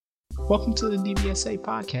Welcome to the DBSA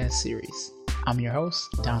podcast series. I'm your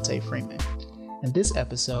host, Dante Freeman. In this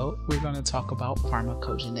episode, we're going to talk about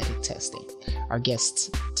pharmacogenetic testing. Our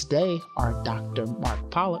guests today are Dr.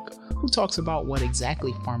 Mark Pollack, who talks about what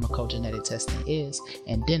exactly pharmacogenetic testing is,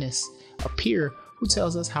 and Dennis, a peer, who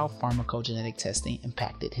tells us how pharmacogenetic testing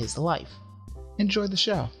impacted his life. Enjoy the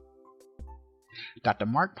show. Dr.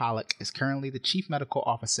 Mark Pollack is currently the Chief Medical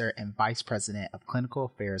Officer and Vice President of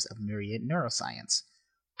Clinical Affairs of Myriad Neuroscience.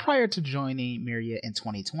 Prior to joining Myriad in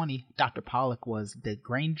 2020, Dr. Pollack was the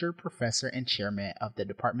Granger Professor and Chairman of the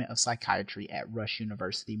Department of Psychiatry at Rush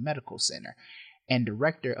University Medical Center and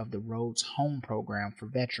Director of the Rhodes Home Program for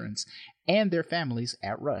Veterans and their families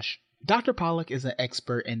at Rush. Dr. Pollack is an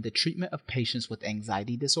expert in the treatment of patients with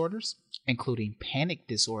anxiety disorders, including panic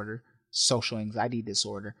disorder, social anxiety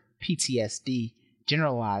disorder, PTSD,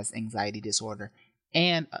 generalized anxiety disorder,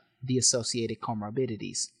 and the associated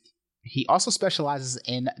comorbidities. He also specializes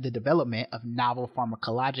in the development of novel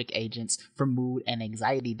pharmacologic agents for mood and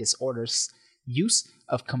anxiety disorders, use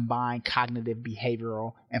of combined cognitive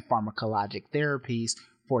behavioral and pharmacologic therapies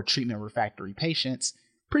for treatment refractory patients,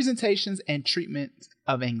 presentations and treatment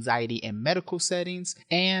of anxiety in medical settings,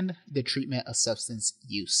 and the treatment of substance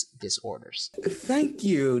use disorders. Thank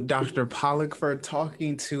you, Dr. Pollack, for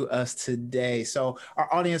talking to us today. So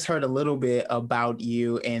our audience heard a little bit about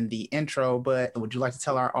you in the intro, but would you like to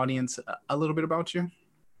tell our audience a little bit about you?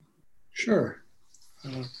 Sure.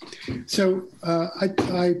 I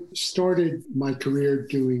started my career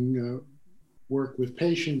doing work with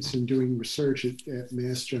patients and doing research at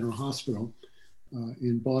Mass General Hospital.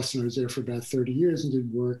 In Boston. I was there for about 30 years and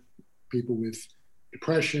did work with people with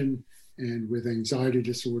depression and with anxiety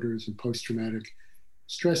disorders and post-traumatic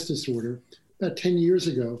stress disorder. About 10 years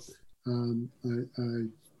ago, I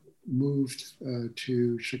moved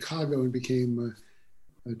to Chicago and became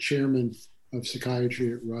a chairman of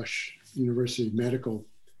psychiatry at Rush University Medical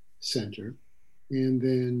Center. And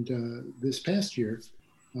then this past year,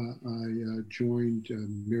 I joined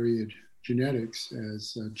Myriad Genetics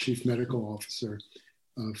as Chief Medical Officer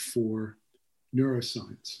for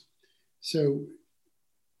neuroscience. So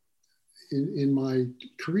in my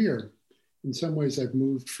career, in some ways I've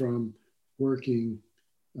moved from working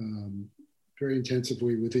very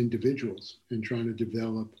intensively with individuals and trying to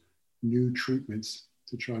develop new treatments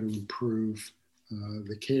to try to improve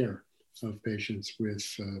the care of patients with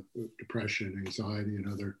depression, anxiety, and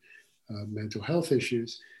other mental health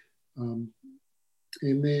issues. And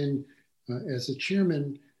then as a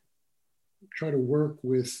chairman, try to work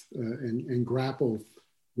with and grapple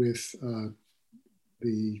with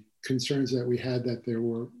the concerns that we had that there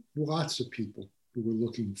were lots of people who were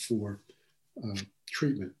looking for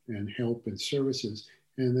treatment and help and services,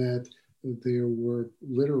 and that there were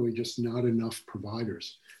literally just not enough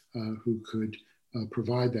providers who could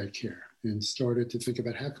provide that care, and started to think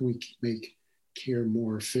about how can we make care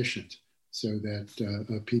more efficient so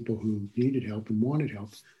that people who needed help and wanted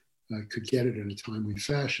help could get it in a timely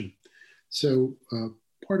fashion. So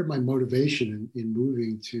part of my motivation in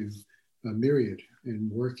moving to Myriad and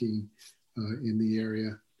working in the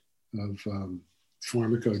area of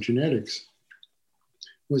pharmacogenetics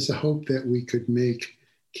was the hope that we could make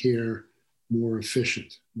care more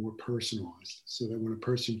efficient, more personalized, so that when a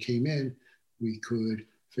person came in, we could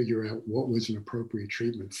figure out what was an appropriate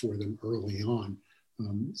treatment for them early on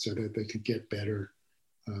so that they could get better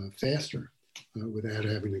faster. Without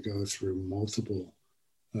having to go through multiple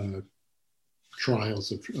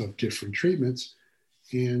trials of different treatments,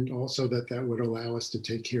 and also that would allow us to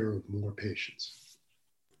take care of more patients.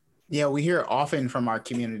 Yeah, we hear often from our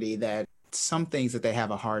community that some things that they have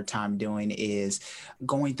a hard time doing is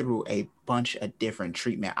going through a bunch of different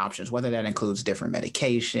treatment options, whether that includes different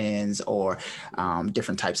medications or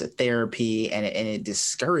different types of therapy, and it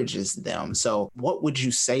discourages them. So what would you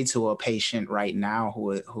say to a patient right now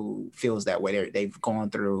who feels that way? They've gone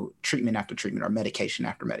through treatment after treatment or medication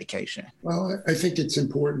after medication? Well, I think it's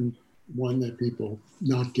important, one, that people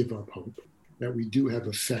not give up hope, that we do have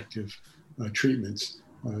effective treatments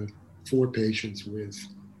for patients with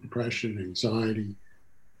depression, anxiety,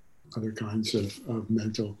 other kinds of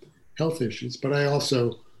mental health issues. But I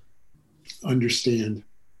also understand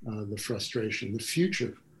the frustration, the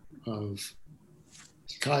future of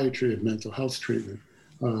psychiatry, of mental health treatment,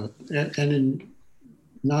 and in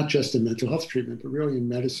not just in mental health treatment, but really in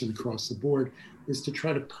medicine across the board, is to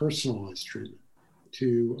try to personalize treatment,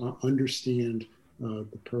 to understand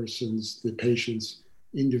the patient's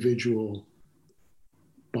individual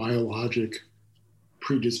biologic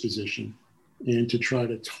predisposition, and to try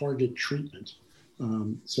to target treatment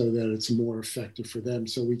so that it's more effective for them.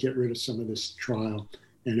 So we get rid of some of this trial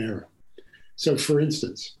and error. So for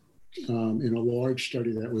instance, in a large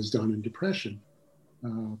study that was done in depression.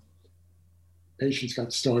 Patients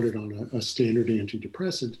got started on a standard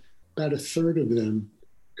antidepressant. About a third of them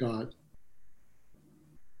got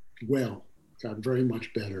very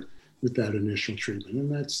much better with that initial treatment.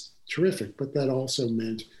 And that's terrific, but that also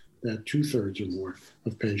meant that 2/3 or more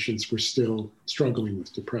of patients were still struggling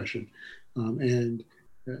with depression.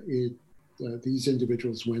 These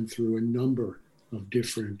individuals went through a number of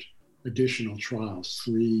different additional trials,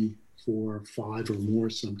 3, 4, 5 or more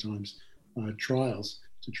sometimes trials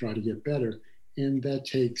to try to get better. And that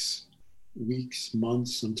takes weeks,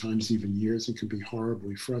 months, sometimes even years, and can be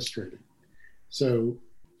horribly frustrating. So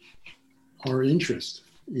our interest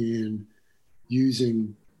in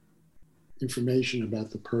using information about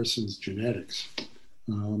the person's genetics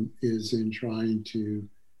is in trying to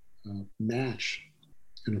match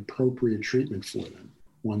an appropriate treatment for them,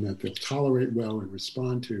 one that they'll tolerate well and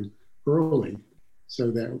respond to early, so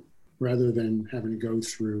that rather than having to go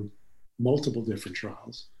through multiple different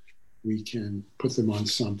trials, we can put them on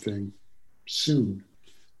something soon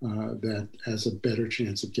that has a better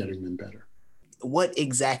chance of getting them better. What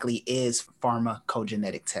exactly is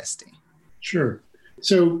pharmacogenetic testing? Sure.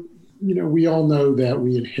 So, we all know that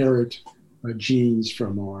we inherit genes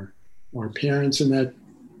from our parents, and that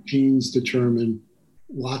genes determine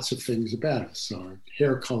lots of things about us: our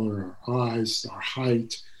hair color, our eyes, our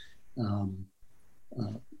height,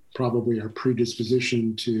 probably our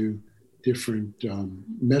predisposition to different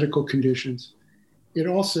medical conditions. It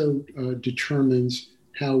also determines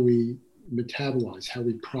how we metabolize, how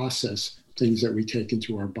we process things that we take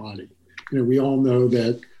into our body. We all know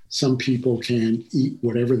that some people can eat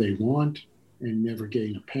whatever they want and never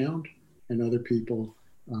gain a pound, and other people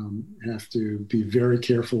have to be very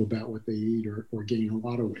careful about what they eat or gain a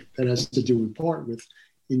lot of weight. That has to do in part with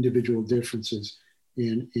individual differences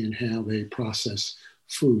in how they process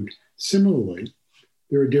food. Similarly,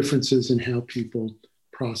 there are differences in how people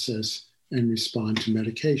process and respond to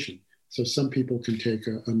medication. So some people can take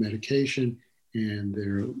a medication and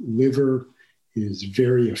their liver is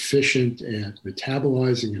very efficient at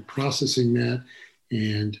metabolizing and processing that,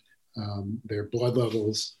 and their blood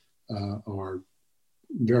levels are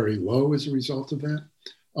very low as a result of that.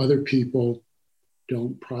 Other people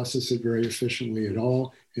don't process it very efficiently at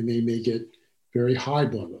all, and they may get very high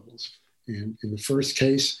blood levels. And in the first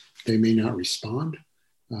case, they may not respond.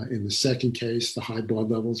 In the second case, the high blood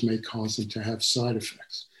levels may cause them to have side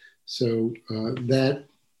effects. So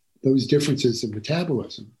those differences in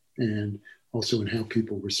metabolism and also in how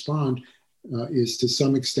people respond is to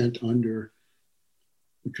some extent under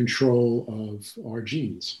the control of our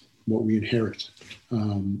genes, what we inherit.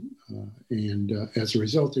 As a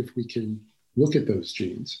result, if we can look at those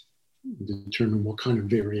genes, determine what kind of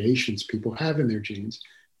variations people have in their genes,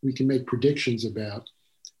 we can make predictions about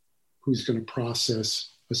who's going to process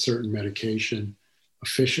a certain medication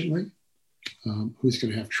efficiently, who's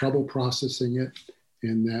going to have trouble processing it,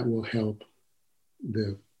 and that will help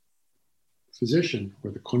the physician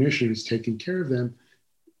or the clinician who's taking care of them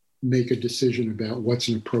make a decision about what's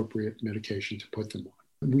an appropriate medication to put them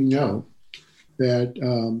on. We know that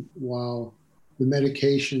while the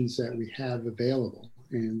medications that we have available,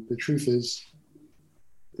 and the truth is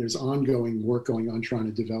there's ongoing work going on trying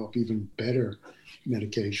to develop even better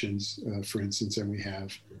medications, for instance, than we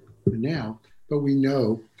have now, but we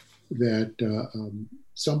know that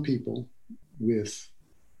some people with,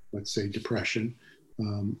 let's say, depression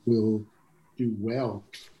will do well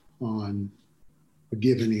on a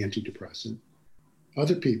given antidepressant.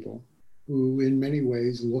 Other people who in many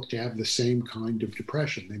ways look to have the same kind of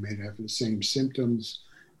depression, they may have the same symptoms,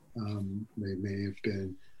 they may have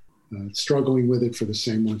been struggling with it for the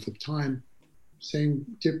same length of time, same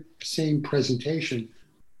presentation,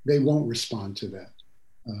 they won't respond to that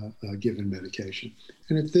given medication.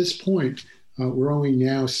 And at this point, we're only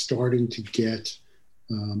now starting to get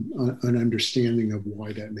an understanding of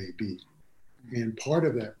why that may be. And part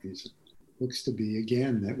of that reason looks to be,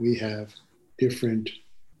 again, that we have different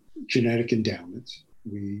genetic endowments.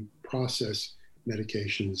 We process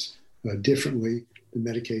medications differently. The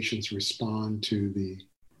medications respond to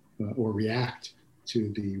or react to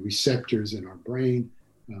the receptors in our brain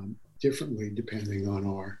differently depending on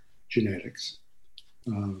our genetics,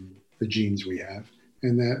 the genes we have,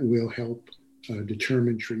 and that will help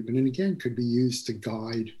determine treatment, and again, could be used to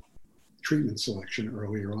guide treatment selection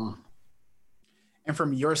earlier on. And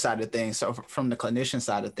from your side of things, so from the clinician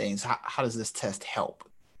side of things, how does this test help?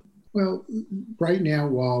 Well, right now,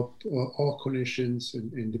 while all clinicians,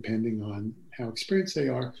 and depending on how experienced they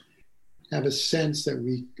are, have a sense that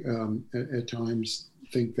we at times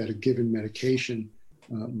think that a given medication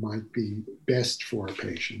might be best for a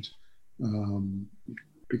patient. um,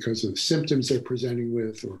 because of the symptoms they're presenting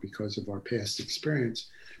with or because of our past experience.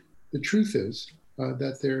 The truth is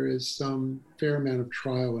that there is some fair amount of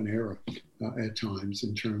trial and error at times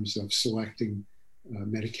in terms of selecting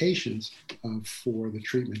medications for the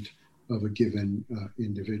treatment of a given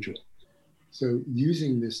individual. So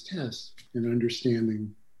using this test and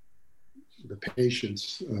understanding the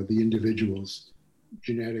patient's, the individual's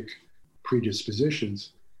genetic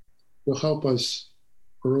predispositions will help us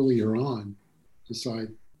earlier on decide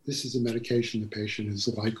this is a medication the patient is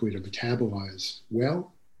likely to metabolize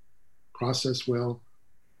well, process well,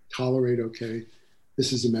 tolerate okay.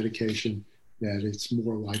 This is a medication that it's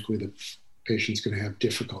more likely the patient's going to have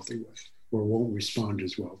difficulty with or won't respond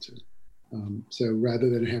as well to. So rather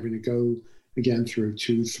than having to go again through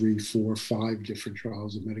 2, 3, 4, 5 different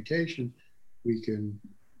trials of medication, we can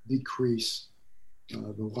decrease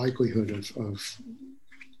the likelihood of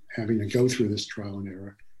having to go through this trial and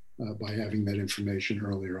error by having that information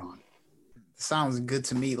earlier on. Sounds good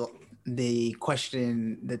to me. The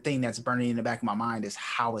thing that's burning in the back of my mind is,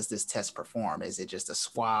 how is this test performed? Is it just a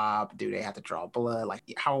swab? Do they have to draw blood? Like,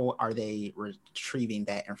 how are they retrieving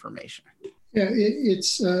that information? Yeah,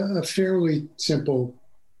 it's a fairly simple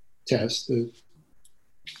test. The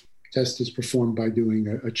test is performed by doing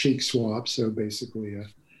a cheek swab. So basically a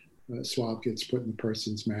swab gets put in the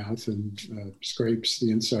person's mouth and scrapes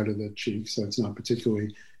the inside of the cheek. So it's not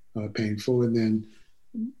particularly painful. And then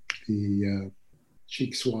the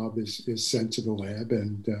cheek swab is sent to the lab,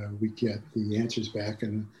 and we get the answers back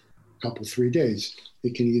in a couple, 3 days.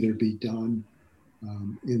 It can either be done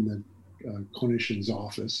in the clinician's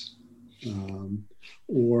office,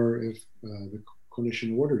 or if the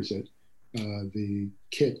clinician orders it, the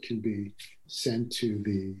kit can be sent to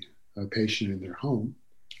the patient in their home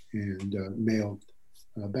and mailed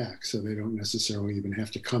back. So they don't necessarily even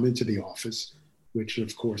have to come into the office, which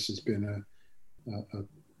of course has been a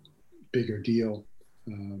bigger deal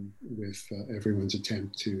with everyone's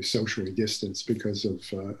attempt to socially distance because of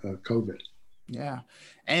COVID. Yeah.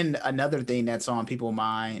 And another thing that's on people's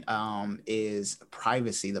mind is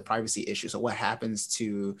privacy, the privacy issue. So what happens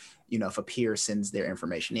to, if a peer sends their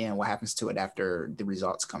information in, what happens to it after the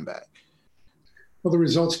results come back? Well, the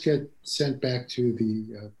results get sent back to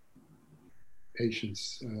the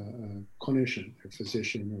patient's clinician, a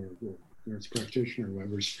physician or nurse practitioner,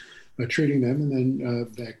 whoever's treating them, and then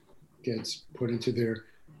that gets put into their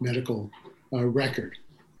medical record.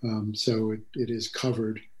 So it is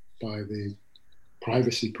covered by the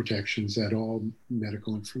privacy protections that all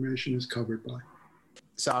medical information is covered by.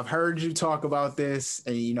 So I've heard you talk about this,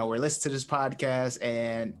 and we're listening to this podcast,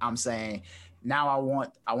 and I'm saying, now I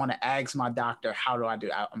want to ask my doctor, how do I do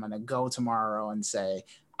it? I'm going to go tomorrow and say,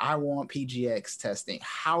 I want PGX testing.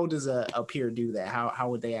 How does a peer do that? How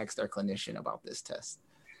would they ask their clinician about this test?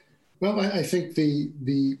 Well, I think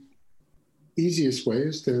the easiest way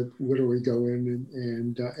is to literally go in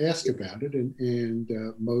and ask about it. And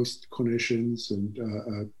most clinicians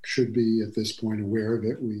should be at this point aware of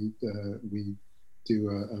it. We do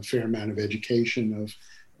a fair amount of education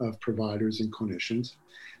of providers and clinicians.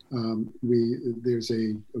 There's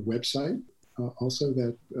a website also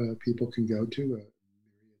that people can go to.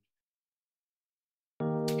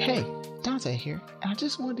 Hey, Dante here. I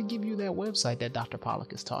just wanted to give you that website that Dr.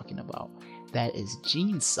 Pollack is talking about. That is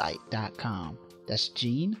GeneSight.com. That's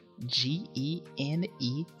Gene, Gene,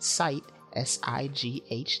 Sight,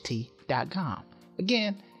 SIGHT.com.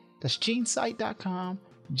 Again, that's GeneSight.com,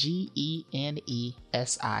 GeneSight.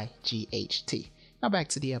 Now back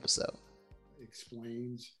to the episode.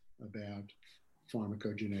 Explains about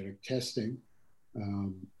pharmacogenetic testing,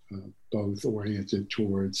 both oriented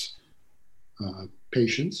towards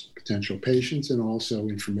potential patients, and also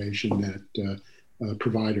information that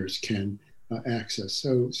providers can access.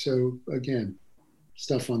 So again,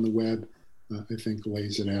 stuff on the web, I think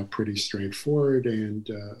lays it out pretty straightforward, and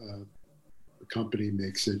the company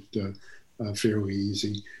makes it fairly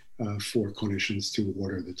easy for clinicians to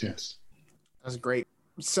order the test. That's great.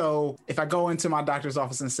 So if I go into my doctor's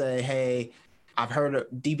office and say, hey, I've heard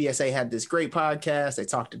DBSA had this great podcast, they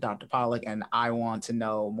talked to Dr. Pollack, and I want to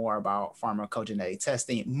know more about pharmacogenetic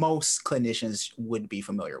testing, most clinicians would be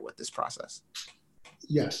familiar with this process.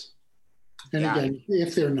 Yes. And again,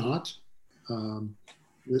 if they're not, the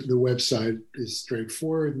website is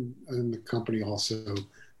straightforward, and the company also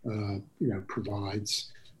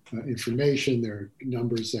provides information. There are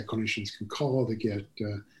numbers that clinicians can call to get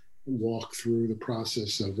walk through the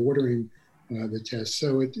process of ordering the test.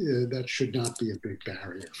 So that should not be a big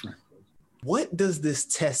barrier, frankly. What does this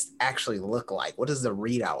test actually look like? What does the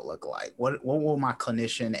readout look like? What will my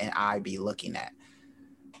clinician and I be looking at?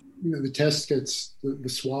 The test the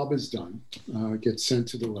swab is done, gets sent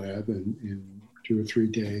to the lab, and in 2 or 3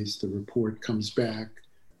 days, the report comes back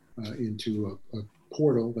into a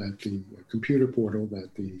portal a computer portal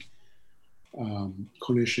that the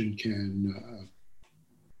clinician can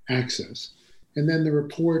access. And then the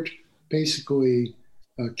report basically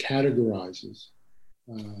categorizes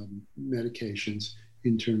medications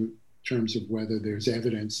in terms of whether there's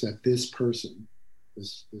evidence that this person,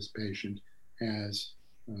 this patient, has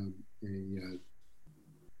a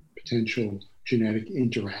potential genetic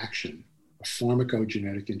interaction, a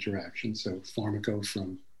pharmacogenetic interaction. So pharmaco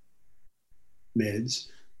from meds,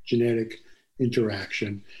 genetic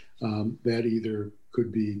interaction that either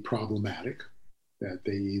could be problematic, that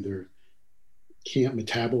they either can't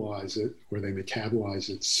metabolize it or they metabolize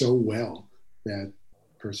it so well that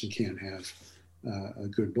a person can't have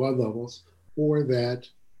good blood levels, or that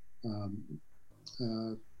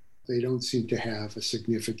they don't seem to have a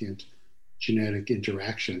significant genetic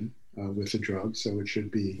interaction with the drug, so it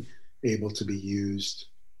should be able to be used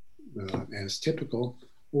as typical,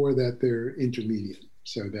 or that they're intermediate,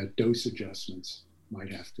 so that dose adjustments might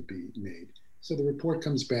have to be made. So the report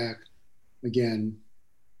comes back, again,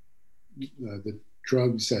 the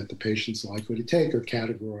drugs that the patient's likely to take are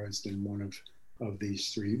categorized in one of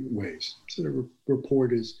these three ways. So the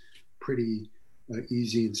report is pretty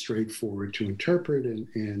easy and straightforward to interpret,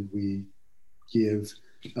 and we give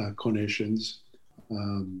clinicians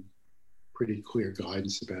pretty clear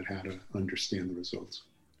guidance about how to understand the results.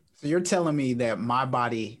 So you're telling me that my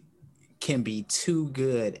body can be too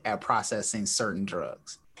good at processing certain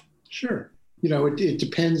drugs? Sure. It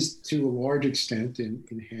depends to a large extent in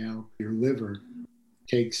how your liver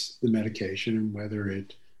takes the medication and whether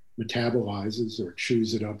it metabolizes or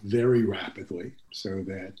chews it up very rapidly so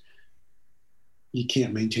that you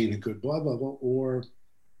can't maintain a good blood level, or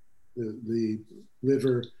the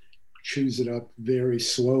liver chews it up very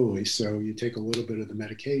slowly, so you take a little bit of the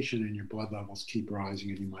medication and your blood levels keep rising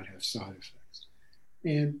and you might have side effects.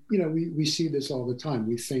 And we see this all the time.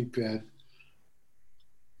 We think that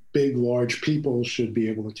big, large people should be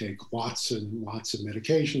able to take lots and lots of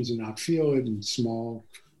medications and not feel it, and small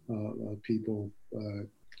people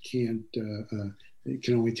can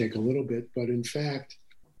only take a little bit. But in fact,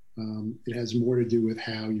 it has more to do with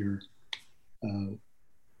how your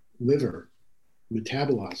liver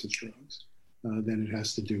metabolizes drugs than it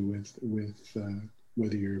has to do with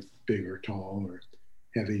whether you're big or tall or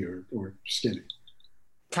heavy or skinny.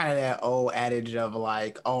 Kind of that old adage of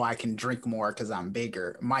like, oh, I can drink more because I'm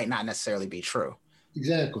bigger, might not necessarily be true.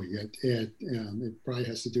 Exactly. It probably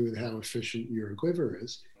has to do with how efficient your liver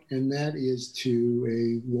is, and that is to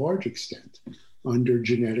a large extent under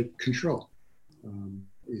genetic control.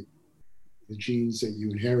 The genes that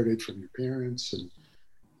you inherited from your parents and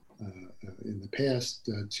in the past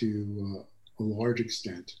to a large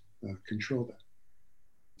extent control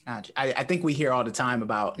that. I think we hear all the time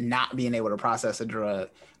about not being able to process a drug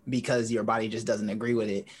because your body just doesn't agree with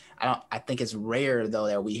it. I think it's rare though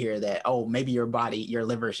that we hear that, oh, maybe your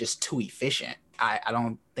liver is just too efficient. I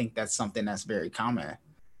don't think that's something that's very common.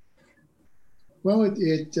 Well,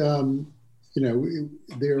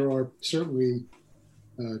 there are certainly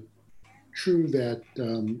true that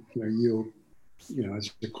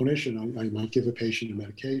as a clinician, I might give a patient a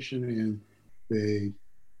medication and they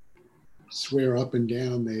swear up and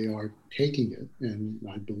down they are taking it, and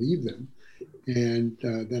I believe them. And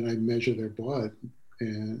then I measure their blood,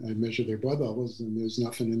 and I measure their blood levels, and there's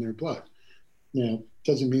nothing in their blood. Now, it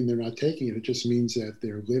doesn't mean they're not taking it. It just means that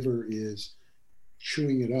their liver is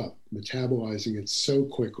chewing it up, metabolizing it so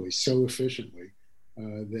quickly, so efficiently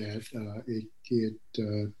that it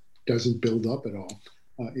doesn't build up at all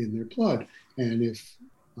in their blood. And if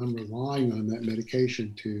I'm relying on that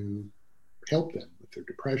medication to help them with their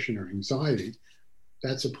depression or anxiety,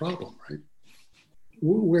 that's a problem, right?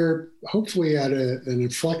 We're hopefully at an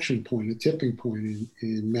inflection point, a tipping point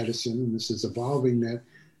in medicine, and this is evolving, that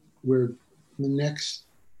we're in the next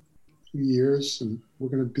few years, and we're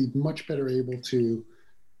going to be much better able to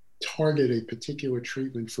target a particular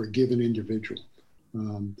treatment for a given individual,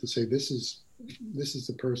 to say this is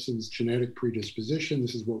the person's genetic predisposition,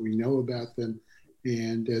 this is what we know about them,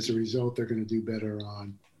 and as a result, they're going to do better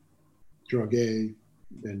on drug A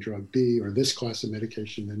than drug B, or this class of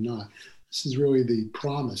medication than not. This is really the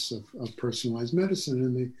promise of personalized medicine,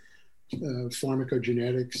 and the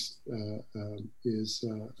pharmacogenetics is,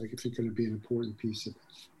 I think, going to be an important piece of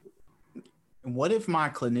it. What if my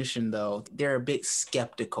clinician, though, they're a bit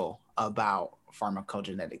skeptical about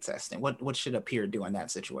pharmacogenetic testing? What should a peer do in that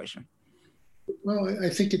situation? Well, I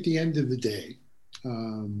think at the end of the day,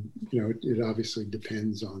 it obviously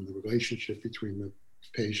depends on the relationship between the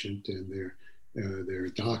patient and their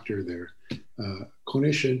doctor, their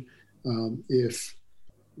clinician. If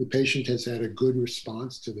the patient has had a good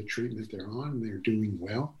response to the treatment they're on, and they're doing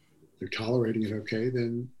well, they're tolerating it okay,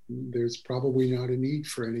 then there's probably not a need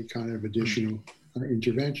for any kind of additional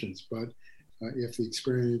interventions. But if the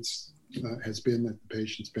experience has been that the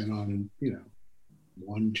patient's been on,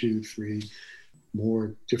 1, 2, 3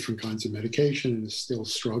 more different kinds of medication and is still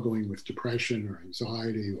struggling with depression or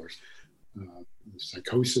anxiety or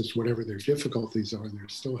psychosis, whatever their difficulties are, and they're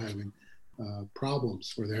still having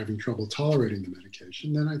problems or they're having trouble tolerating the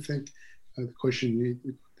medication, then I think the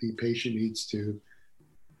patient needs to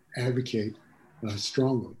advocate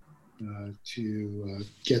strongly to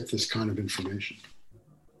get this kind of information.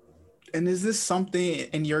 And is this something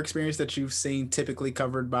in your experience that you've seen typically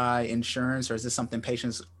covered by insurance, or is this something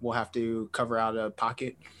patients will have to cover out of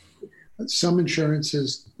pocket? Some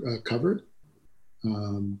insurances cover it.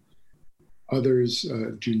 Others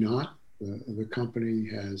do not. The company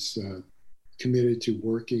has committed to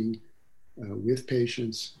working with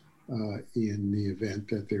patients in the event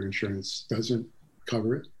that their insurance doesn't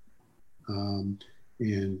cover it, and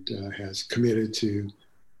has committed to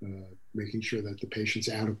making sure that the patient's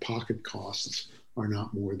out-of-pocket costs are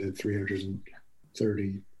not more than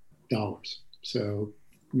 $330. So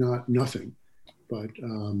not nothing, but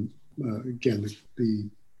again, the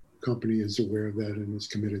company is aware of that and is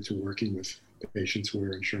committed to working with patients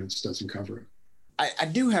where insurance doesn't cover it. I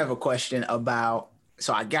do have a question about,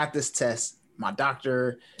 so I got this test, my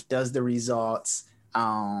doctor does the results,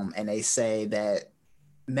 and they say that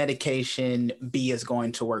medication B is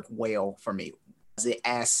going to work well for me. Is it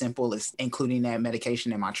as simple as including that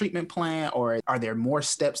medication in my treatment plan, or are there more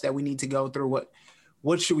steps that we need to go through?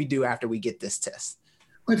 What should we do after we get this test?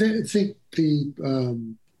 I think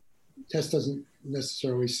the test doesn't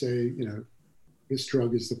necessarily say, this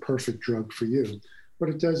drug is the perfect drug for you. What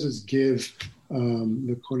it does is give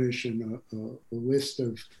the clinician a list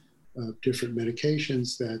of different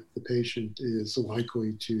medications that the patient is more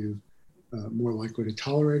likely to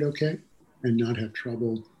tolerate okay and not have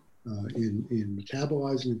trouble in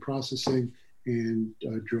metabolizing and processing, and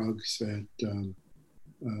drugs that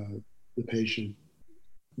the patient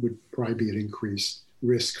would probably be at increased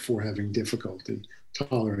risk for having difficulty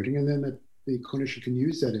tolerating. And then the clinician can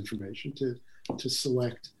use that information to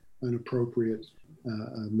select an appropriate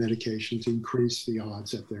medication to increase the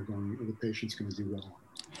odds that the patient's going to do well.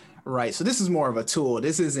 Right. So this is more of a tool.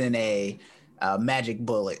 This isn't a magic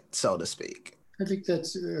bullet, so to speak. I think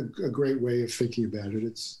that's a great way of thinking about it.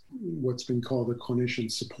 It's what's been called a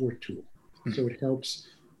clinician support tool. Mm-hmm. So it helps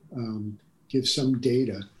give some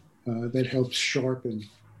data that helps sharpen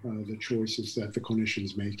the choices that the clinician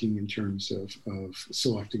is making in terms of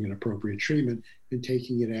selecting an appropriate treatment and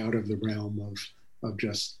taking it out of the realm of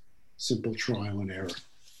just simple trial and error.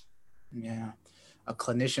 Yeah. A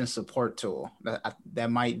clinician support tool. That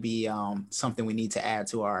might be something we need to add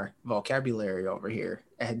to our vocabulary over here.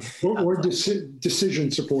 Or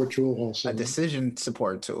decision support tool also. A decision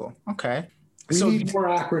support tool. Okay. We need more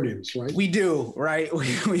acronyms, right? We do, right?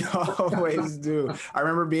 We always do. I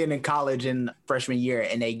remember being in college in freshman year,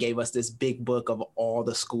 and they gave us this big book of all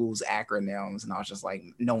the school's acronyms, and I was just like,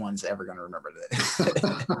 no one's ever going to remember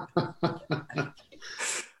that.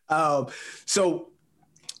 So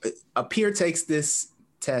a peer takes this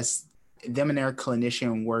test, them and their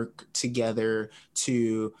clinician work together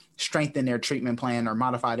to strengthen their treatment plan or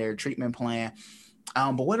modify their treatment plan.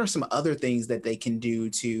 But what are some other things that they can do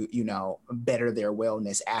to, better their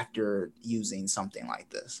wellness after using something like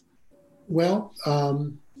this? Well,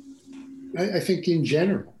 I think in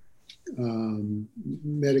general,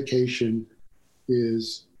 medication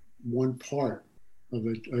is one part of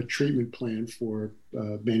a treatment plan for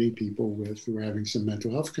many people who are having some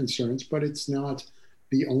mental health concerns, but it's not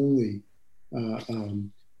the only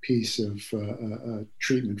piece of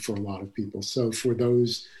treatment for a lot of people. So for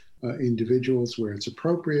those individuals where it's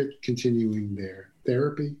appropriate, continuing their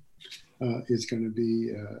therapy is going to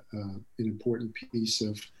be an important piece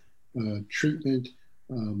of treatment,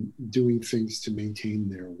 doing things to maintain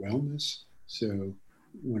their wellness. So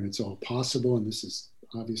when it's all possible, and this has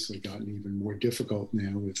obviously gotten even more difficult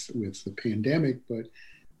now with the pandemic, but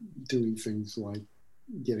doing things like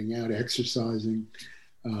getting out, exercising,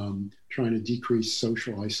 trying to decrease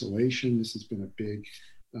social isolation. This has been a big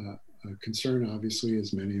concern, obviously,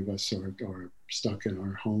 as many of us are stuck in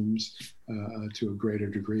our homes to a greater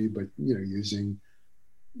degree, but using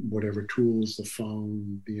whatever tools, the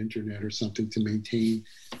phone, the internet, or something to maintain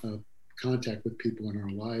contact with people in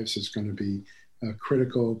our lives is going to be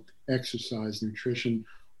critical. Exercise, nutrition,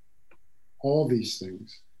 all these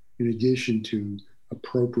things, in addition to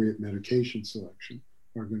appropriate medication selection,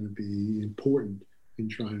 are going to be important in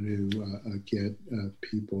trying to get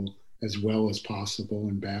people as well as possible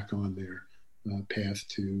and back on their path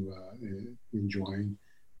to enjoying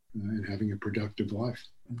and having a productive life.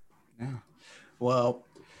 Yeah. Well,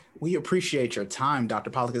 we appreciate your time, Dr.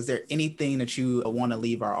 Pollack. Is there anything that you want to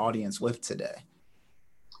leave our audience with today?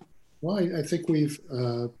 Well, I think we've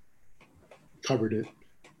covered it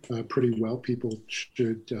pretty well. People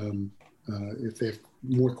should, if they have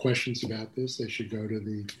more questions about this, they should go to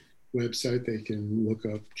the website. They can look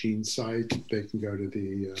up GeneSight. They can go to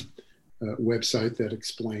the website that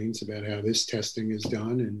explains about how this testing is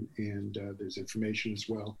done, and there's information as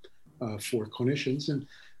well for clinicians. And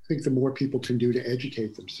I think the more people can do to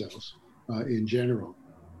educate themselves in general,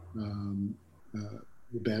 the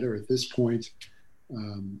better. At this point,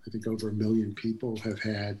 I think over 1 million people have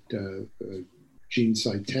had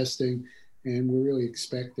GeneSight testing, and we're really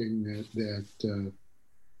expecting that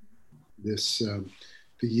this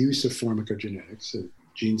the use of pharmacogenetics,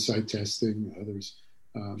 GeneSight testing, others,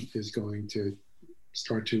 is going to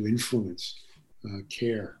start to influence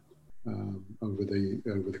care over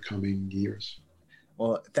the coming years.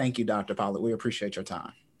 Well, thank you, Dr. Pollack. We appreciate your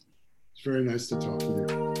time. It's very nice to talk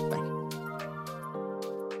with you. Thank you.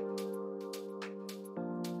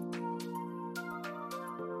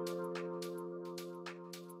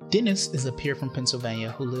 Dennis is a peer from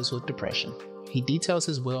Pennsylvania who lives with depression. He details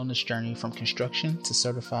his wellness journey from construction to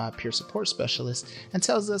certified peer support specialist and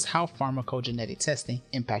tells us how pharmacogenetic testing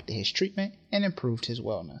impacted his treatment and improved his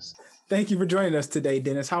wellness. Thank you for joining us today,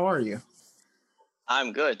 Dennis. How are you?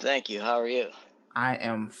 I'm good, thank you. How are you? I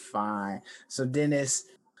am fine. So, Dennis,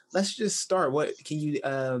 let's just start. What can you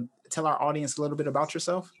tell our audience a little bit about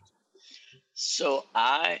yourself? So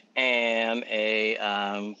I am a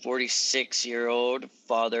 46-year-old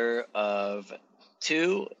father of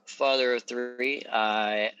 2, father of 3.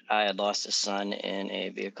 I had lost a son in a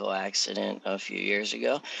vehicle accident a few years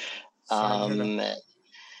ago.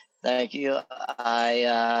 Thank you.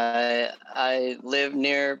 I live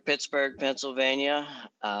near Pittsburgh, Pennsylvania.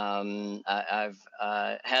 I've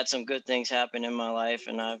had some good things happen in my life,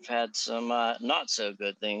 and I've had some not so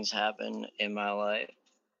good things happen in my life.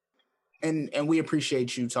 And we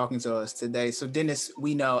appreciate you talking to us today. So, Dennis,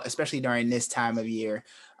 we know, especially during this time of year,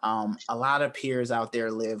 a lot of peers out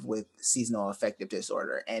there live with seasonal affective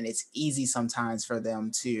disorder, and it's easy sometimes for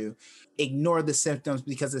them to ignore the symptoms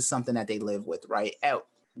because it's something that they live with, right?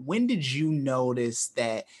 When did you notice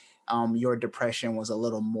that your depression was a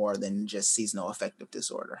little more than just seasonal affective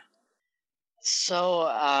disorder? So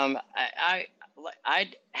I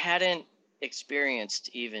hadn't experienced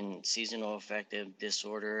even seasonal affective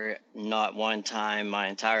disorder, not one time my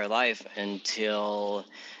entire life, until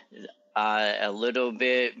a little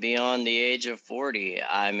bit beyond the age of 40.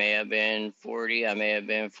 I may have been 40, I may have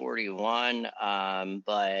been 41,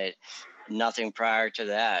 but nothing prior to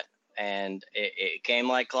that. And it came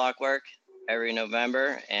like clockwork every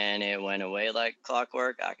November, and it went away like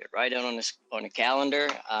clockwork. I could write it on a calendar,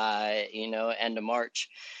 end of March,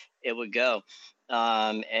 it would go.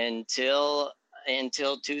 Until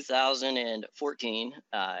 2014,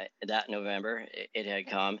 that November, it had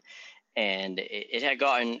come, and it had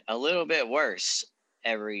gotten a little bit worse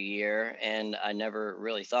every year, and I never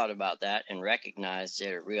really thought about that and recognized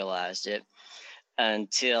it or realized it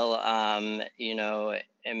until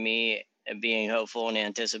and me being hopeful and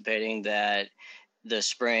anticipating that the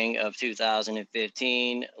spring of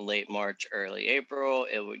 2015, late March, early April,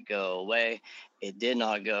 it would go away. It did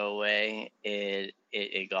not go away. It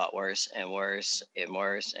got worse and worse and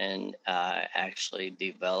worse, and actually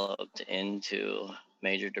developed into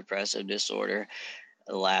major depressive disorder,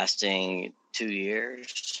 lasting 2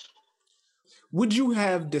 years. Would you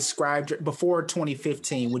have described, before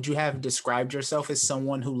 2015, would you have described yourself as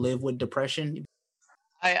someone who lived with depression?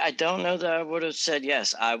 I don't know that I would have said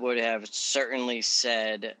yes. I would have certainly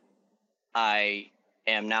said I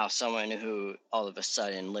am now someone who all of a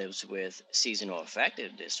sudden lives with seasonal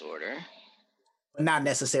affective disorder. Not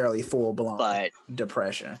necessarily full-blown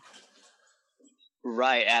depression.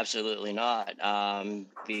 Right, absolutely not.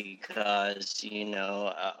 Because,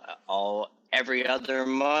 every other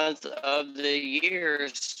month of the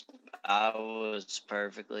years, I was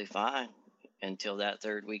perfectly fine until that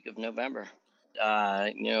third week of November.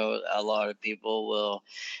 A lot of people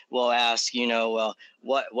will ask, well,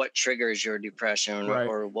 what triggers your depression, right,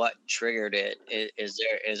 or what triggered it? Is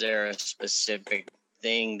there a specific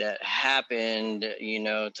thing that happened,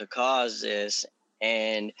 to cause this?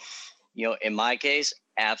 And, in my case,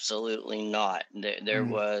 absolutely not. There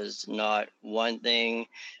was not one thing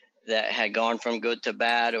that had gone from good to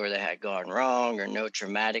bad, or that had gone wrong, or no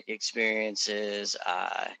traumatic experiences.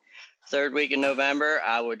 third week in November,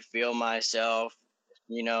 I would feel myself,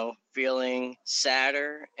 feeling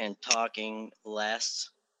sadder and talking less.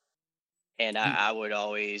 And I would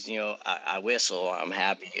always, I whistle. I'm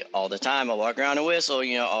happy all the time. I walk around and whistle.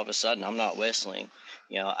 All of a sudden, I'm not whistling.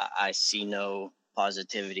 I see no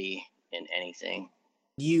positivity in anything.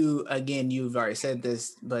 You've already said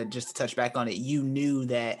this, but just to touch back on it, you knew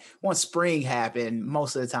that once spring happened,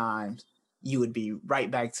 most of the times you would be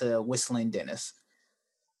right back to whistling Dennis.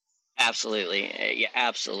 Absolutely. Yeah,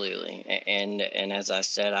 absolutely. And as I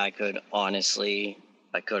said, I could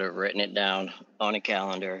have written it down on a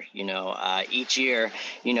calendar, each year,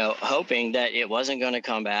 hoping that it wasn't going to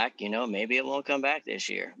come back. Maybe it won't come back this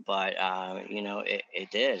year, but,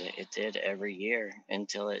 it did. It did every year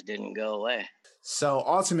until it didn't go away. So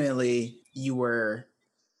ultimately, you were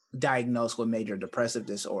diagnosed with major depressive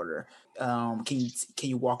disorder. Can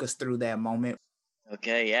you walk us through that moment?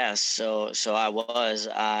 Okay, yeah. So I was,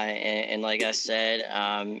 and like I said,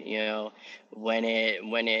 when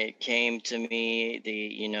it came to me,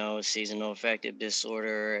 the seasonal affective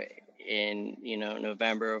disorder in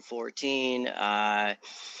November of 14,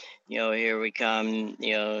 here we come,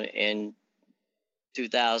 in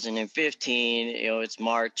 2015, it's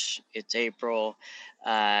March, it's April,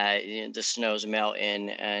 the snow's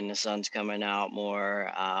melting and the sun's coming out more.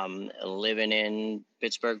 Living in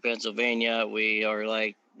Pittsburgh, Pennsylvania, we are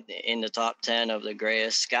like in the top 10 of the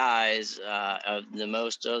grayest skies of the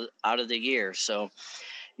most out of the year. So,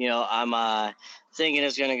 I'm thinking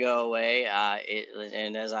it's going to go away.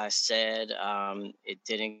 And as I said, it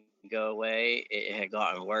didn't go away. It had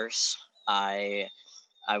gotten worse. I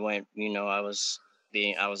went, I was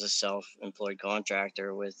a self-employed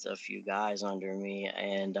contractor with a few guys under me.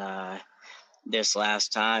 And this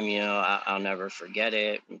last time, I'll never forget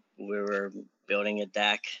it. We were building a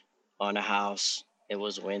deck on a house. It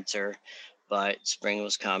was winter, but spring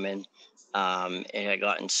was coming. It had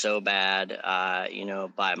gotten so bad,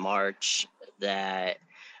 by March that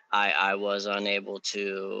I was unable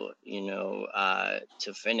to,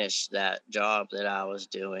 to finish that job that I was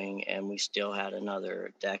doing, and we still had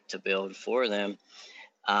another deck to build for them.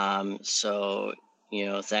 So,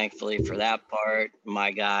 thankfully for that part,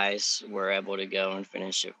 my guys were able to go and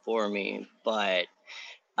finish it for me. But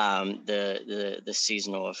the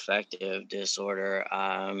seasonal affective disorder,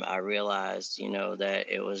 I realized, that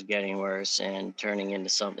it was getting worse and turning into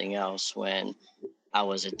something else when I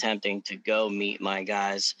was attempting to go meet my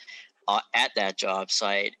guys at that job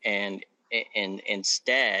site, and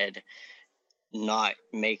instead not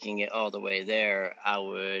making it all the way there, I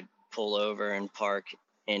would pull over and park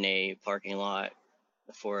in a parking lot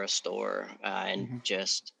for a store and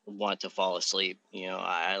just want to fall asleep.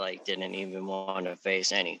 I like didn't even want to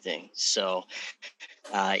face anything. So,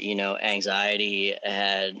 anxiety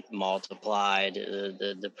had multiplied,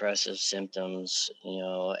 the depressive symptoms,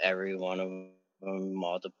 every one of them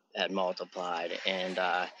had multiplied. And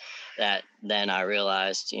that then I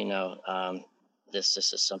realized, this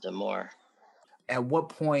is something more. At what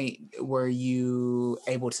point were you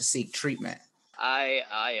able to seek treatment?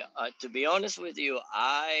 To be honest with you,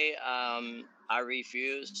 I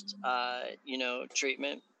refused,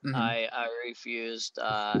 treatment. I refused,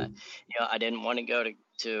 I didn't want to go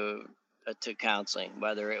to counseling,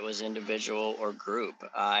 whether it was individual or group.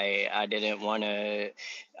 I didn't want to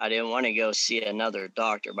go see another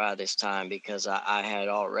doctor by this time, because I had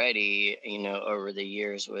already, over the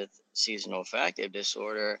years with seasonal affective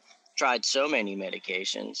disorder, tried so many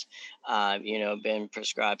medications, been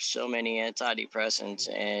prescribed so many antidepressants,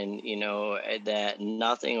 and, that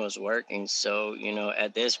nothing was working. So,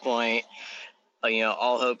 at this point,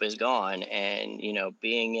 all hope is gone. And,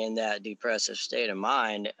 being in that depressive state of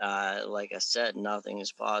mind, like I said, nothing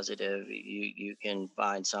is positive. You can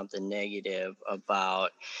find something negative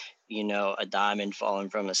about, a diamond falling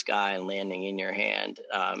from the sky and landing in your hand.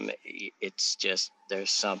 It's just,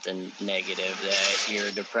 there's something negative that your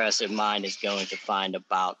depressive mind is going to find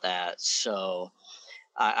about that. So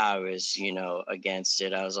I was, against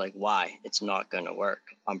it. I was like, why? It's not going to work.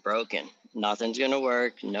 I'm broken. Nothing's going to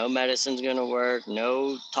work. No medicine's going to work.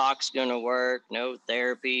 No talk's going to work. No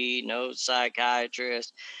therapy, no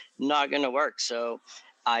psychiatrist, not going to work. So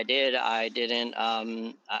I didn't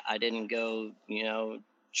go,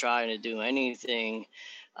 trying to do anything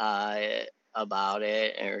about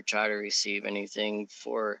it, or try to receive anything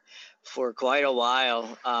for quite a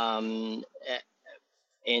while,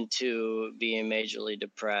 into being majorly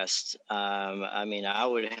depressed. I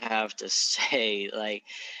would have to say, like,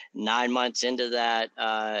 9 months into that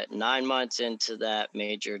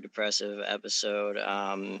major depressive episode,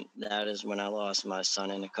 that is when I lost my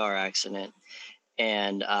son in a car accident.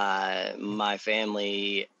 And my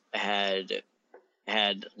family had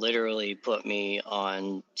literally put me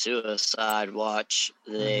on suicide watch.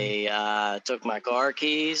 They took my car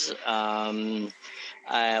keys. When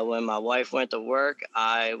my wife went to work,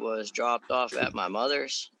 I was dropped off at my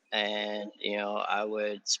mother's. And, I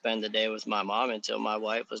would spend the day with my mom until my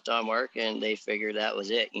wife was done work, and they figured that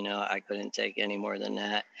was it. I couldn't take any more than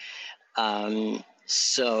that.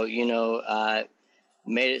 So,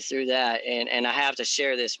 made it through that. And I have to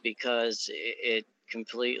share this because it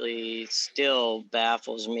completely still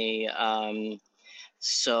baffles me. And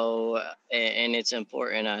it's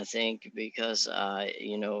important, I think, because,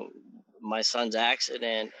 my son's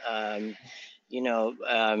accident,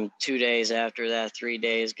 2 days after that, 3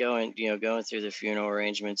 days going through the funeral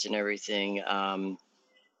arrangements and everything,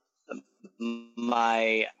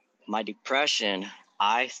 my depression,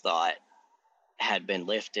 I thought, had been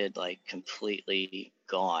lifted, like completely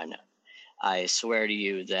gone. I swear to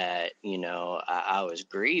you that, I was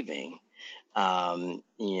grieving. However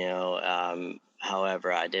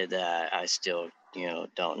I did that, I still,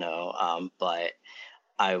 don't know. But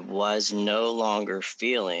I was no longer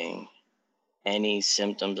feeling any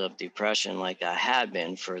symptoms of depression like I had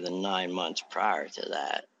been for the 9 months prior to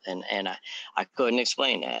that. And I couldn't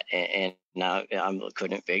explain that. And now I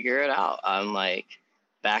couldn't figure it out. I'm like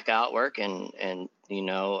back out working and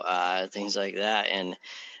things like that. And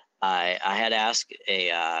I had asked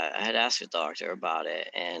a doctor about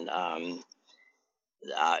it, and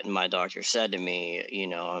my doctor said to me,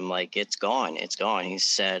 I'm like, it's gone. He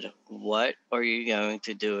said, what are you going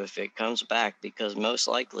to do if it comes back? Because most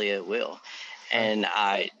likely it will. And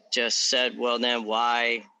I just said, well, then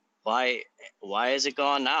why is it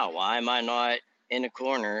gone now? Why am I not in a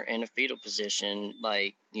corner in a fetal position,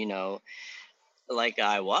 like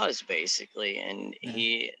I was basically? And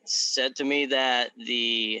he said to me that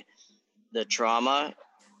the trauma,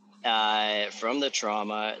 from the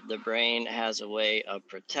trauma, the brain has a way of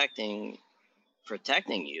protecting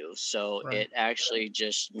you. So it actually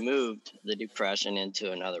just moved the depression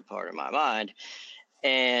into another part of my mind,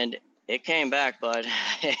 and it came back, bud.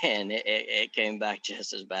 And it came back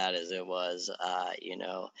just as bad as it was,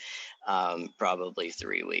 probably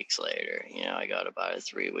 3 weeks later. I got about a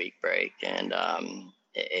 3-week break, and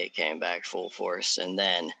it came back full force. And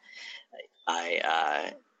then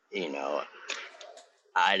I,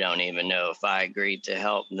 I don't even know if I agreed to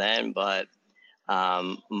help then, but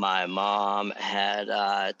my mom had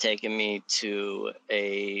taken me to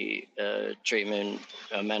a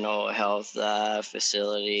mental health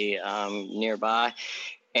facility nearby,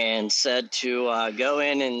 and said to go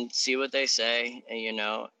in and see what they say,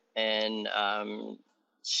 and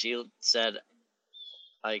she said,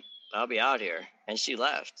 like, I'll be out here. And she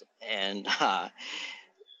left. And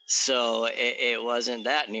so it wasn't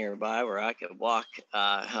that nearby where I could walk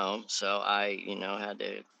home. So I, had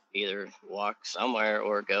to either walk somewhere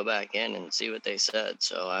or go back in and see what they said.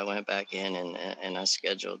 So I went back in, and I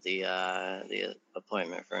scheduled the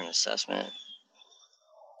appointment for an assessment.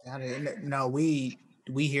 Got it. No, we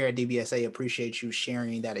here at DBSA appreciate you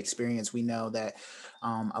sharing that experience. We know that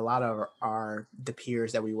a lot of the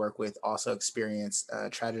peers that we work with also experience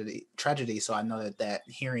tragedy. So I know that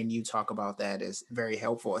hearing you talk about that is very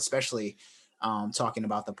helpful, especially talking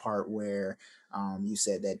about the part where you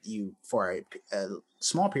said that you, for a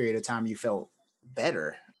small period of time, you felt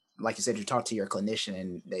better. Like you said, you talked to your clinician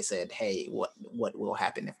and they said, "Hey, what will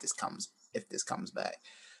happen if this comes back?"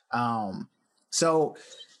 So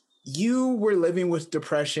you were living with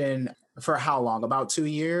depression for how long? About 2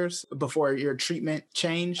 years before your treatment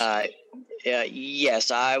changed?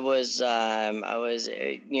 Yes, I was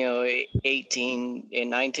 18 and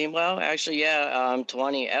 19. Well, actually,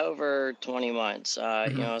 20, over 20 months. I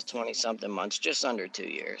was 20 something months, just under 2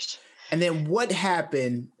 years. And then what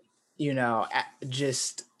happened,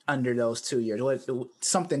 just under those 2 years?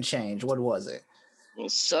 Something changed. What was it?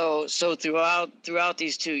 So throughout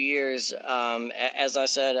these 2 years, as I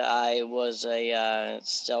said, I was a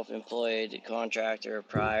self-employed contractor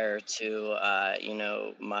prior to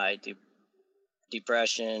my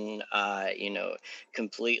depression.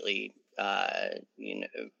 Completely,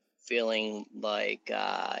 feeling like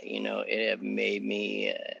it had made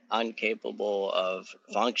me incapable of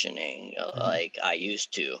functioning like I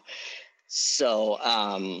used to. So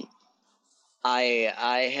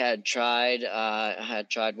I had tried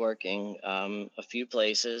working a few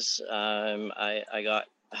places. I got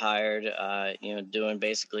hired, doing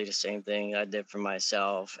basically the same thing I did for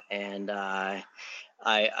myself, and I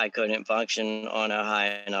couldn't function on a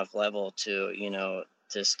high enough level to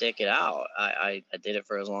stick it out. I did it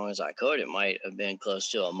for as long as I could. It might have been close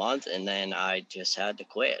to a month, and then I just had to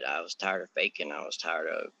quit. I was tired of faking. I was tired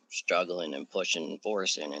of struggling and pushing and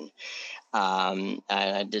forcing. And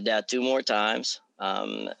I did that 2 more times.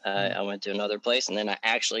 I went to another place, and then I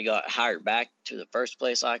actually got hired back to the first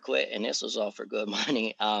place I quit, and this was all for good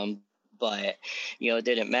money. But it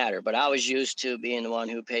didn't matter. But I was used to being the one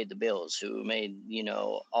who paid the bills, who made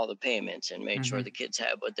all the payments and made sure Mm-hmm. the kids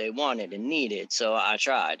had what they wanted and needed. So I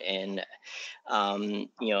tried, and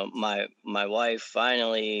my wife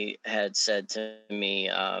finally had said to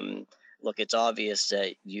me, "Look, it's obvious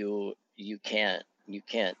that you can't do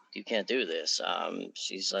this."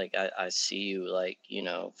 She's like, I see you, like,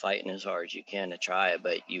 fighting as hard as you can to try it,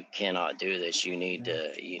 but you cannot do this. You need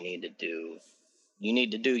to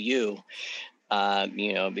do you,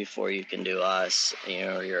 before you can do us.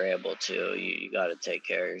 You're able to. You got to take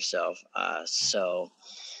care of yourself.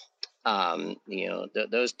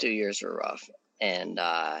 Those 2 years were rough, and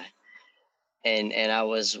I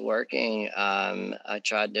was working. I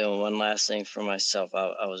tried doing one last thing for myself.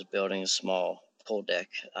 I was building a small pool deck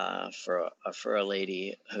for a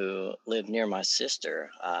lady who lived near my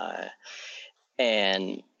sister,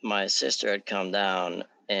 and my sister had come down,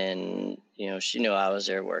 and she knew I was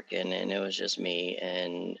there working, and it was just me.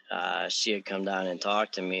 And she had come down and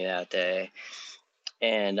talked to me that day,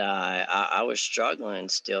 and I was struggling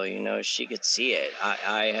still. She could see it.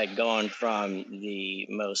 I had gone from the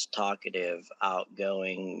most talkative,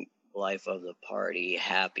 outgoing, life of the party,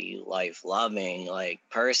 happy, life loving, like,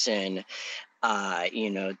 person,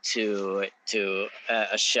 to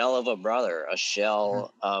a shell of a brother, a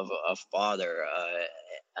shell of a father,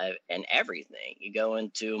 and everything. You go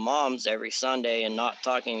into mom's every Sunday and not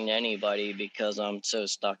talking to anybody because I'm so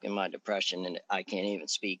stuck in my depression and I can't even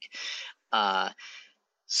speak. Uh,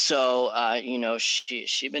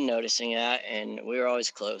 she'd been noticing that, and we were always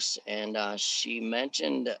close. And she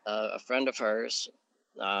mentioned a friend of hers,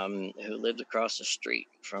 who lived across the street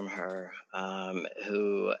from her,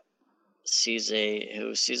 who sees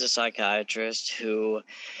a psychiatrist, who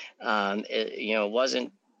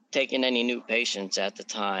wasn't taking any new patients at the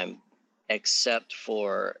time, except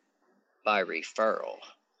for by referral.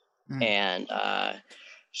 Mm. And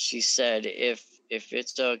she said, if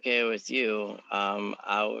it's okay with you,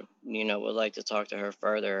 I would like to talk to her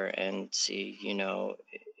further and see,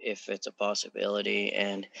 if it's a possibility.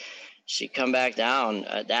 And she come back down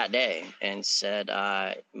that day and said,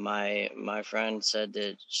 my friend said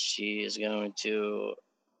that she is going to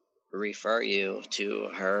refer you to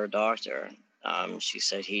her doctor. She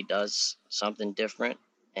said he does something different,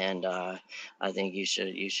 and I think you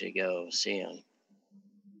should go see him.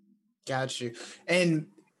 Got you. And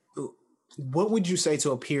what would you say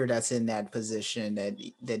to a peer that's in that position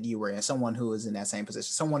that you were in? Someone who is in that same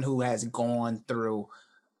position, someone who has gone through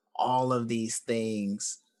all of these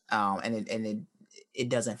things, and it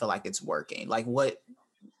doesn't feel like it's working. Like, what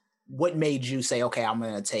made you say, okay, I'm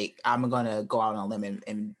gonna go out on a limb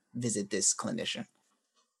and visit this clinician?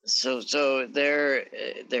 So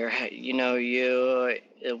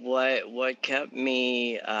what kept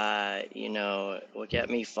me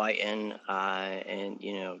fighting,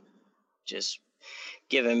 and just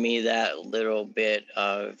giving me that little bit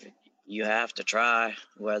of, you have to try,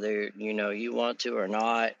 whether you want to or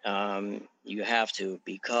not. You have to,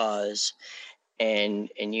 because and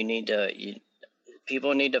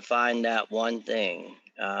people need to find that one thing.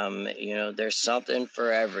 There's something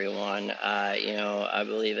for everyone. I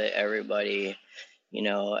believe that everybody,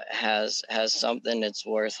 has something that's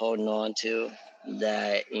worth holding on to,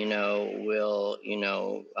 that, will,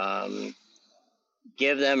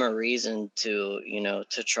 give them a reason to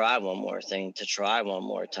try one more thing, to try one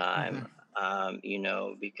more time.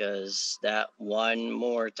 Because that one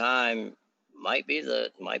more time might be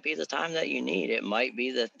the time that you need. It might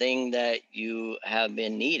be the thing that you have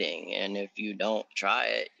been needing, and if you don't try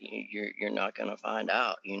it, you're not going to find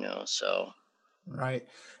out. So. Right.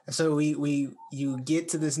 So you get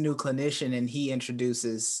to this new clinician and he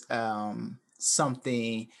introduces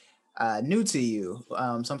something new to you,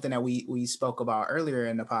 something that we spoke about earlier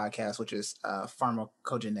in the podcast, which is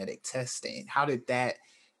pharmacogenetic testing. How did that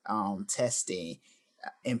testing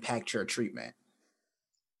impact your treatment?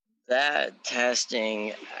 That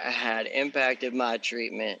testing had impacted my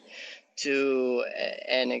treatment to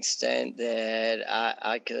an extent that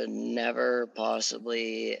I could never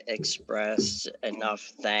possibly express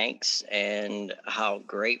enough thanks, and how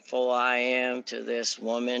grateful I am to this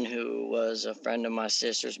woman who was a friend of my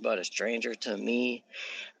sister's but a stranger to me,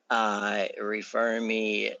 referring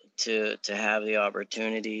me to have the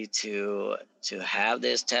opportunity to to have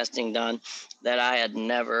this testing done that I had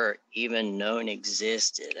never even known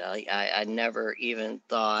existed. I never even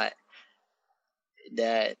thought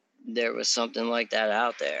that there was something like that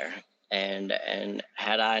out there. And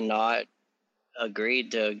had I not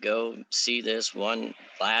agreed to go see this one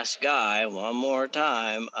last guy one more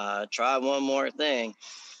time, try one more thing,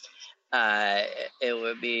 uh, it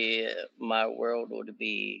would be, my world would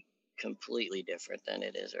be completely different than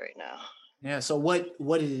it is right now. Yeah. So what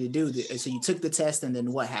did it do? So you took the test, and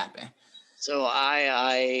then what happened? So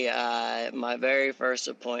my very first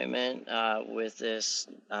appointment with this,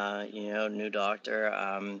 new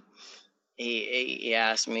doctor, he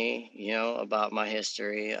asked me, about my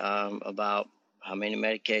history, about how many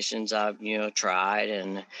medications I've, tried,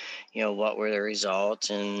 and, what were the results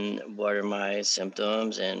and what are my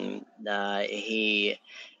symptoms. And he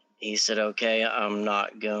said, okay, I'm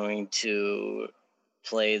not going to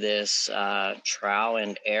play this trial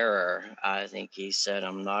and error. I think he said,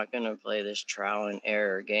 I'm not going to play this trial and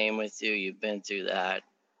error game with you. You've been through that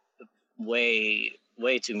way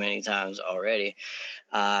too many times already.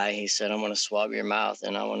 He said, I'm going to swab your mouth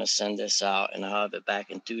and I want to send this out and I'll have it back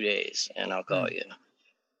in 2 days and I'll call you.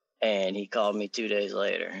 And he called me 2 days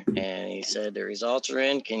later and he said, the results are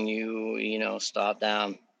in. Can you, stop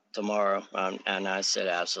down tomorrow? And I said,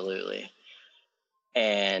 absolutely.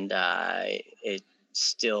 And it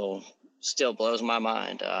still blows my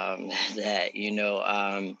mind that,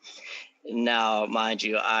 now, mind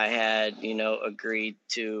you, I had, agreed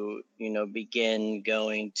to, begin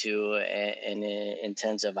going to an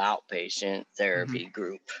intensive outpatient therapy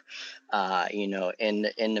group, in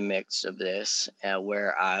the mix of this,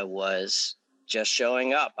 where I was just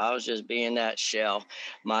showing up. I was just being that shell.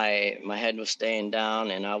 My head was staying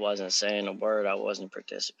down, and I wasn't saying a word. I wasn't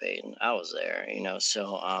participating. I was there,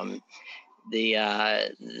 So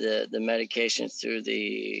the medication through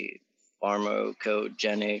the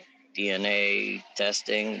pharmacogenic DNA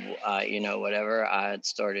testing, whatever, I had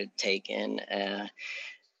started taking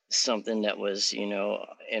something that was,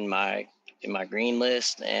 in my green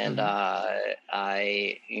list, and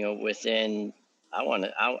I, within,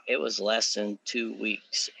 it was less than 2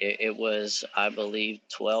 weeks. It was, I believe,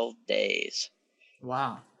 12 days.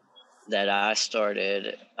 Wow. That I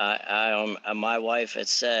started. My wife had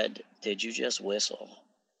said, "Did you just whistle?"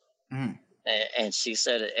 And she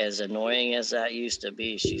said, as annoying as that used to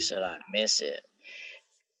be, she said, I miss it.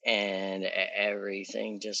 And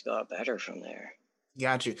everything just got better from there.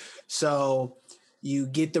 Got you. So you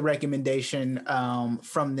get the recommendation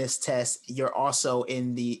from this test. You're also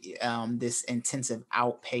in the this intensive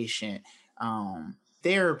outpatient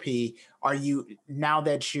therapy. Are you, now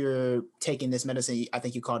that you're taking this medicine, I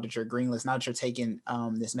think you called it your green list, now that you're taking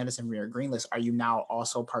this medicine from your green list, are you now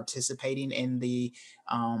also participating in the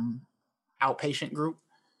outpatient group?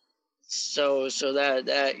 So that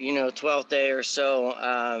 12th day or so,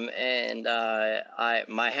 and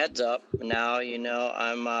my head's up now.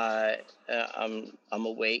 I'm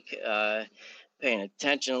awake, paying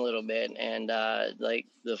attention a little bit, and like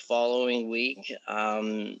the following week,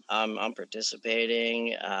 I'm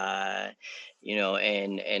participating.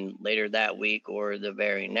 And later that week or the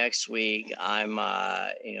very next week, I'm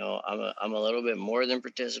I'm a little bit more than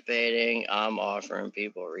participating. I'm offering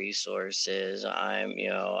people resources. I'm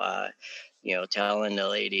telling the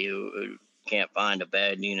lady who can't find a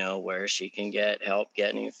bed, where she can get help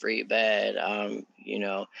getting a free bed.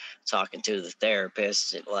 Talking to the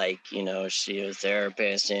therapist, like, she was a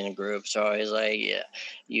therapist in a group. So I was like, yeah,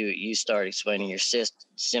 you start explaining your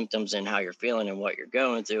symptoms and how you're feeling and what you're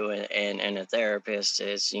going through. And the therapist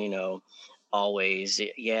is, always,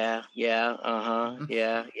 yeah,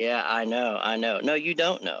 I know. No, you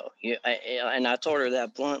don't know. And I told her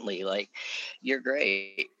that bluntly, like, you're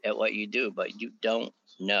great at what you do, but you don't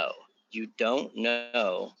know. You don't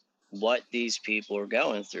know what these people are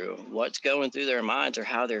going through, what's going through their minds or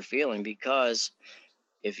how they're feeling. Because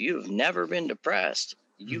if you've never been depressed,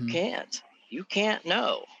 you can't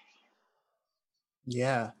know.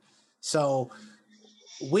 Yeah. So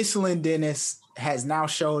Whistling Dennis has now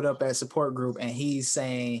showed up at support group, and he's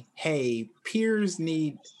saying, hey, peers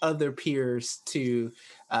need other peers to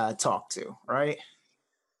talk to, right?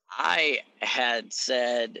 I had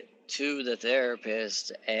said to the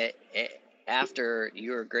therapist, after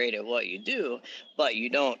you're great at what you do, but you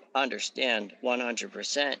don't understand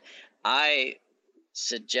 100%, I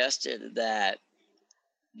suggested that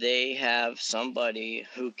they have somebody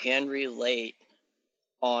who can relate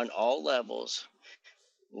on all levels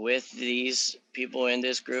with these people in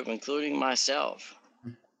this group, including myself,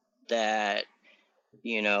 that,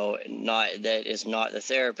 not that is not the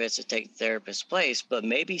therapist to take the therapist's place, but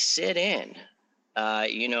maybe sit in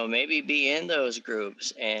maybe be in those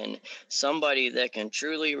groups, and somebody that can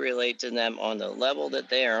truly relate to them on the level that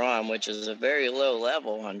they are on, which is a very low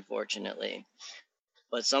level, unfortunately.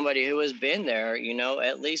 But somebody who has been there,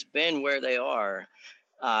 at least been where they are,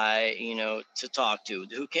 to talk to,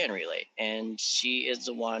 who can relate. And she is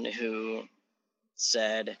the one who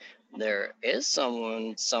said there is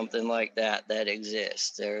something like that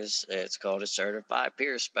exists. It's called a certified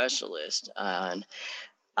peer specialist, and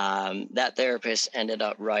that therapist ended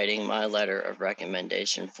up writing my letter of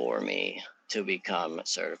recommendation for me to become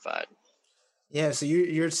certified. Yeah, so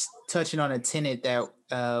you're touching on a tenet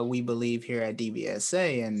that we believe here at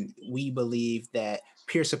DBSA, and we believe that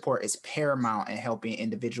peer support is paramount in helping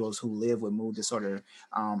individuals who live with mood disorder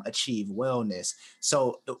achieve wellness.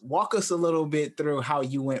 So, walk us a little bit through how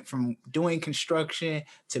you went from doing construction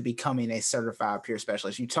to becoming a certified peer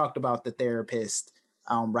specialist. You talked about the therapist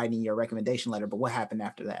writing your recommendation letter, but what happened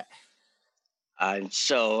after that?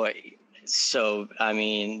 So I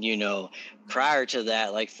mean, prior to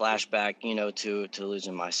that, like flashback, to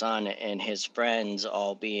losing my son and his friends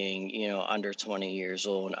all being, under 20 years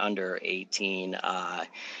old, under 18,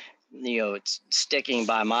 sticking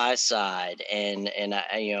by my side, and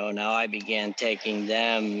I, now I began taking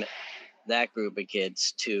that group of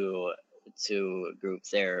kids to group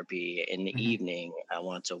therapy in the Mm-hmm. evening,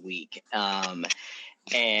 once a week.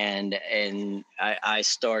 And I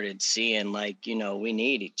started seeing, like, we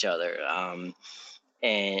need each other,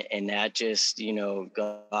 and that just,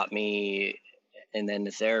 got me. And then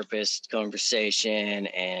the therapist conversation,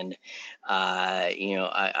 and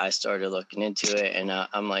I started looking into it, and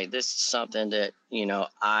I'm like, this is something that,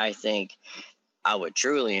 I think I would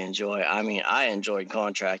truly enjoy. I mean, I enjoyed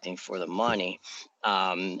contracting for the money,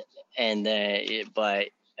 um, and then but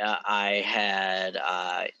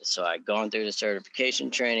so I'd gone through the certification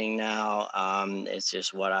training. Now, it's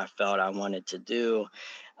just what I felt I wanted to do,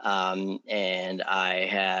 and I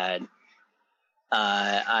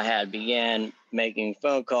had began making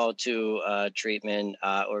phone call to a treatment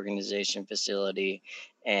organization facility,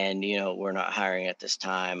 and we're not hiring at this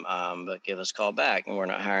time, but give us a call back, and we're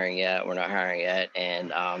not hiring yet. We're not hiring yet, and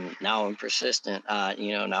now I'm persistent.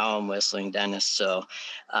 Now I'm whistling Dennis. So,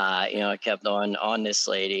 I kept on this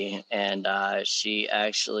lady, and she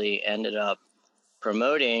actually ended up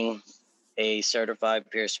promoting a certified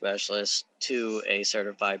peer specialist to a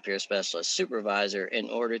certified peer specialist supervisor in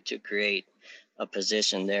order to create a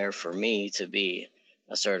position there for me to be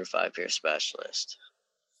a certified peer specialist.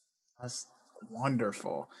 That's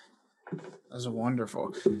wonderful. That's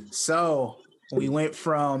wonderful. So we went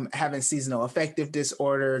from having seasonal affective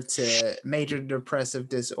disorder to major depressive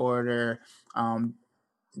disorder, um,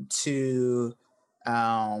 to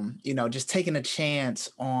just taking a chance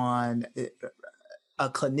on a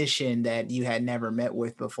clinician that you had never met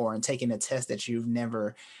with before, and taking a test that you've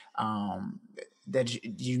never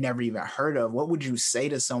you never even heard of. What would you say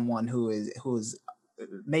to someone who is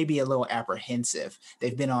maybe a little apprehensive?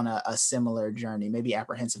 They've been on a similar journey, maybe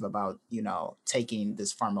apprehensive about taking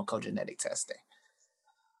this pharmacogenetic testing.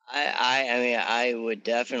 I mean, I would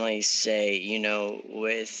definitely say,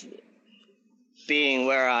 with being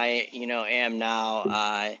where I, am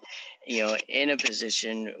now, in a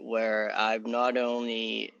position where I've not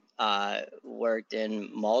only worked in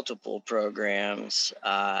multiple programs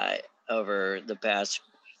over the past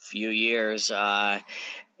few years, have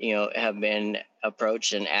been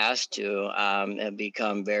approached and asked to, have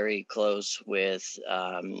become very close with,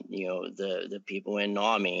 the people in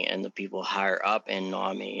NAMI and the people higher up in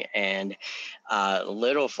NAMI. And a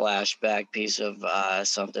little flashback piece of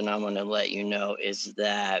something I'm going to let you know is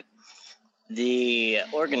that the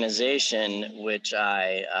organization which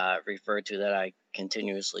I refer to, that I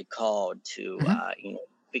continuously called to, Mm-hmm.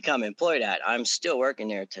 become employed at, I'm still working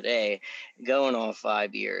there today, going on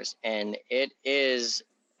 5 years. And it is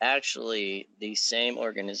actually the same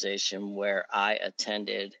organization where I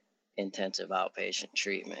attended intensive outpatient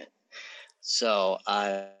treatment. So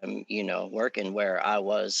I'm, working where I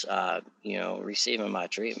was, receiving my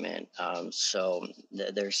treatment. So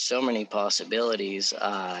there's so many possibilities.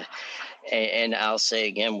 And I'll say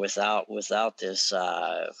again, without this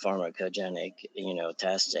pharmacogenic,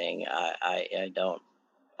 testing, I don't.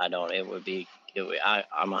 It would be.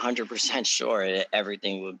 I'm 100% sure that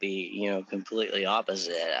everything would be, completely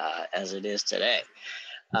opposite as it is today.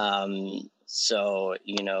 So,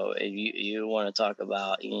 if you want to talk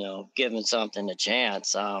about, giving something a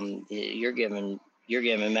chance, you're giving you're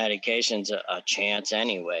giving medications a chance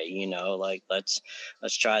anyway. Like let's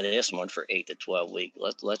try this one for 8 to 12 weeks.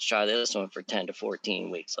 Let's try this one for 10 to 14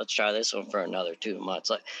 weeks. Let's try this one for another 2 months.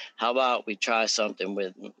 Like, how about we try something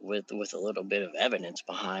with a little bit of evidence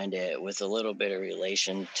behind it, with a little bit of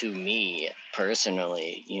relation to me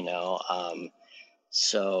personally,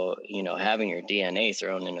 So, having your DNA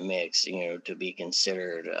thrown in the mix, to be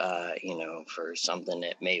considered, for something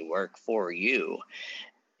that may work for you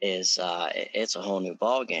is, it's a whole new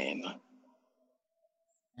ball game.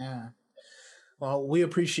 Yeah. Well, we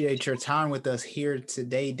appreciate your time with us here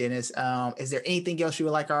today, Dennis. Is there anything else you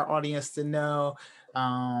would like our audience to know,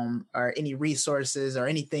 or any resources or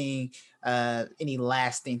anything, any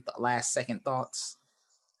last second thoughts?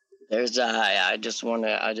 There's, I just want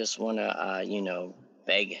to,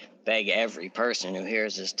 beg every person who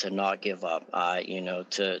hears this to not give up,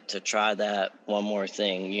 to try that one more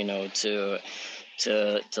thing,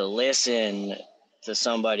 to listen to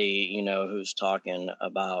somebody, who's talking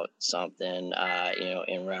about something,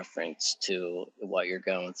 in reference to what you're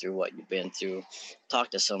going through, what you've been through.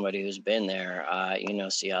 Talk to somebody who's been there,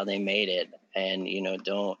 see how they made it. And,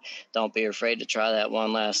 don't be afraid to try that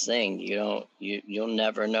one last thing. You'll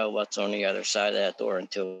never know what's on the other side of that door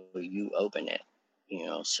until you open it,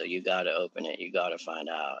 so you got to open it. You got to find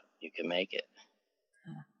out you can make it.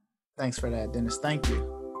 Thanks for that, Dennis. Thank you.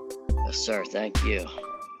 Yes, sir. Thank you.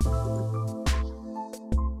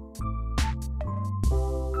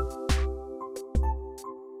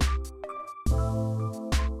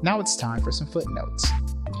 Now it's time for some footnotes.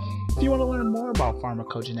 If you want to learn more about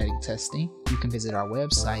pharmacogenetic testing, you can visit our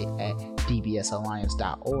website at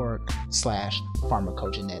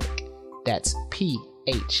dbsalliance.org/pharmacogenetic. That's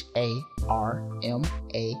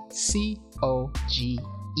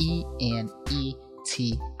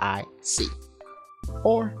PHARMACOGENETIC.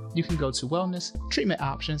 Or you can go to Wellness, Treatment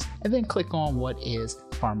Options, and then click on what is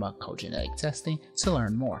pharmacogenetic testing to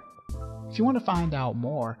learn more. If you want to find out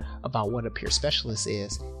more about what a peer specialist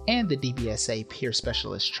is and the DBSA Peer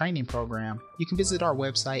Specialist Training Program, you can visit our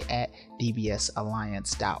website at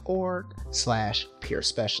dbsalliance.org/peer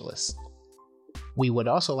specialist. We would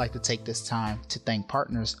also like to take this time to thank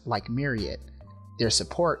partners like Myriad. Their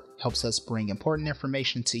support helps us bring important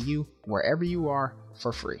information to you wherever you are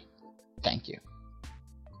for free. Thank you.